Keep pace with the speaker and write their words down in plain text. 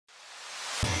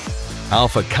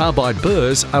Alpha Carbide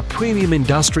burrs are premium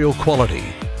industrial quality,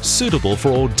 suitable for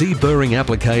all deburring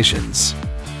applications.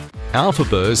 Alpha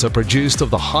burrs are produced of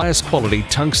the highest quality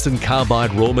tungsten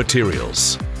carbide raw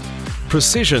materials.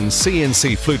 Precision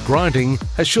CNC flute grinding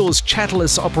assures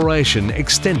chatterless operation,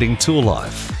 extending tool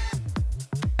life.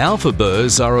 Alpha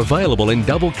burrs are available in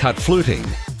double cut fluting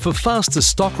for faster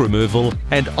stock removal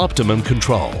and optimum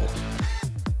control.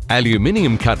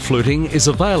 Aluminium cut fluting is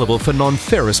available for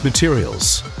non-ferrous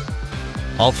materials.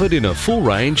 Offered in a full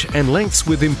range and lengths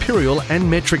with imperial and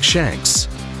metric shanks.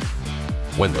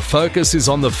 When the focus is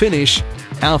on the finish,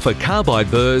 Alpha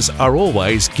Carbide burrs are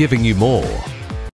always giving you more.